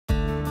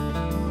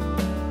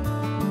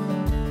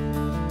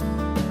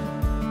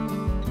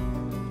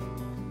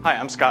Hi,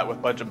 I'm Scott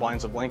with Budget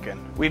Blinds of Lincoln.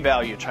 We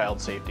value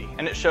child safety,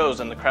 and it shows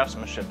in the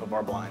craftsmanship of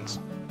our blinds.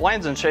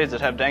 Blinds and shades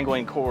that have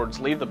dangling cords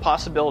leave the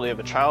possibility of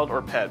a child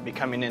or pet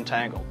becoming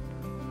entangled.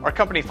 Our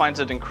company finds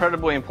it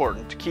incredibly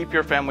important to keep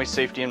your family's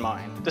safety in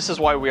mind. This is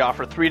why we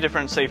offer 3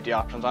 different safety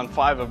options on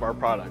 5 of our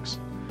products.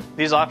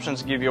 These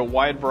options give you a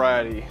wide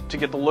variety to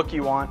get the look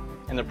you want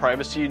and the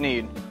privacy you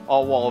need,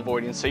 all while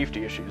avoiding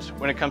safety issues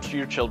when it comes to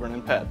your children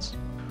and pets.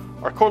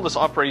 Our cordless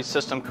operating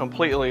system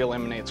completely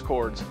eliminates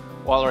cords,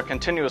 while our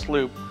continuous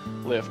loop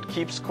lift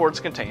keeps cords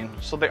contained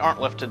so they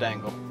aren't left to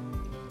dangle.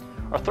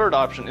 Our third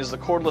option is the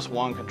cordless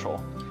wand control,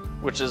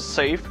 which is a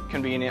safe,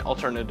 convenient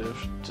alternative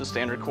to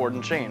standard cord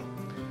and chain.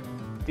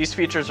 These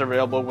features are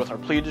available with our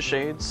Pleated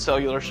Shades,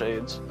 Cellular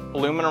Shades,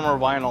 aluminum or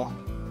vinyl,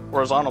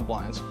 horizontal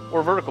blinds,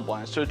 or vertical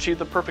blinds to achieve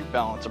the perfect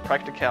balance of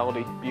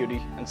practicality,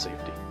 beauty, and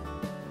safety.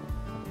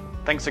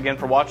 Thanks again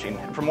for watching,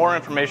 and for more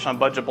information on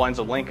Budget Blinds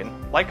of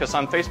Lincoln, like us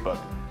on Facebook.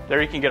 There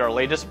you can get our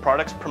latest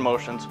products,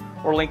 promotions,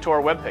 or link to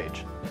our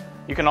webpage.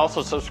 You can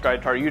also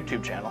subscribe to our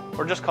YouTube channel,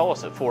 or just call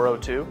us at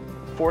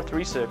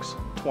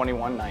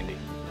 402-436-2190.